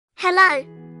Hello,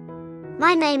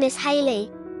 my name is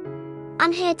Hayley.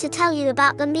 I'm here to tell you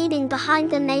about the meaning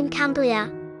behind the name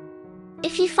Cambria.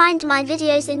 If you find my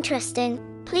videos interesting,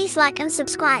 please like and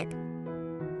subscribe.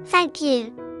 Thank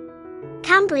you.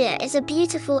 Cambria is a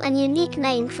beautiful and unique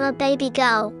name for a baby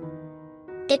girl.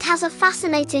 It has a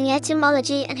fascinating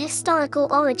etymology and historical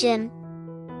origin,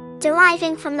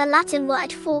 deriving from the Latin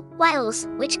word for Wales,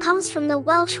 which comes from the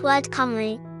Welsh word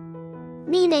Cymru,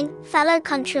 meaning fellow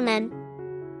countrymen,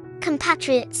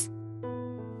 compatriots.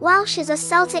 Welsh is a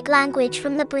Celtic language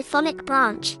from the Brythonic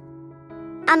branch,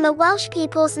 and the Welsh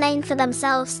people's name for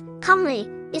themselves,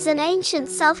 Cymru, is an ancient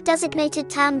self-designated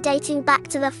term dating back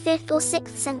to the 5th or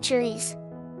 6th centuries.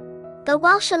 The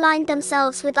Welsh aligned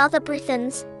themselves with other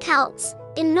Brythons, Celts,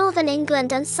 in northern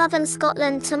England and southern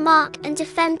Scotland to mark and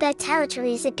defend their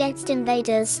territories against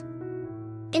invaders.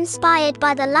 Inspired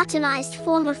by the Latinized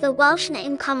form of the Welsh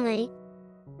name Cymru,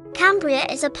 Cambria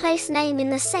is a place name in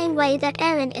the same way that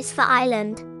Erin is for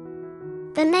island.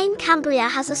 The name Cambria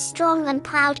has a strong and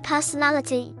proud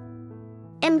personality,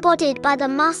 embodied by the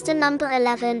master number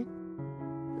 11.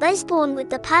 Those born with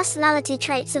the personality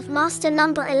traits of master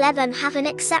number 11 have an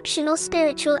exceptional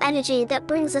spiritual energy that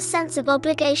brings a sense of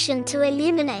obligation to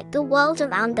illuminate the world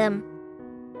around them.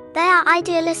 They are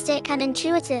idealistic and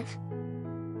intuitive,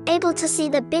 able to see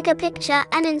the bigger picture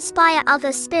and inspire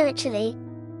others spiritually.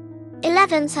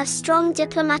 11s have strong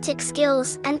diplomatic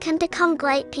skills and can become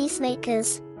great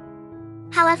peacemakers.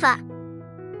 However,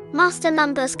 master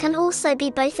numbers can also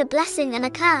be both a blessing and a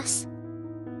curse,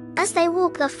 as they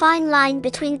walk the fine line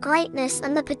between greatness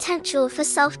and the potential for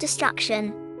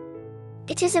self-destruction.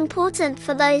 It is important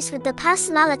for those with the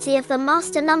personality of the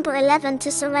master number 11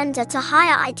 to surrender to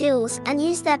higher ideals and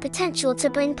use their potential to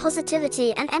bring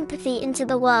positivity and empathy into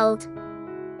the world.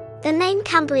 The name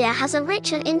Cambria has a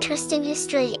rich and interesting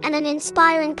history and an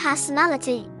inspiring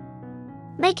personality,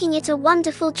 making it a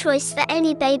wonderful choice for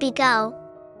any baby girl.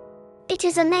 It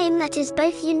is a name that is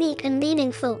both unique and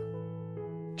meaningful,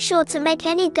 sure to make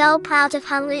any girl proud of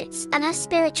her roots and her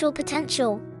spiritual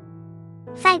potential.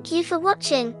 Thank you for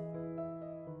watching.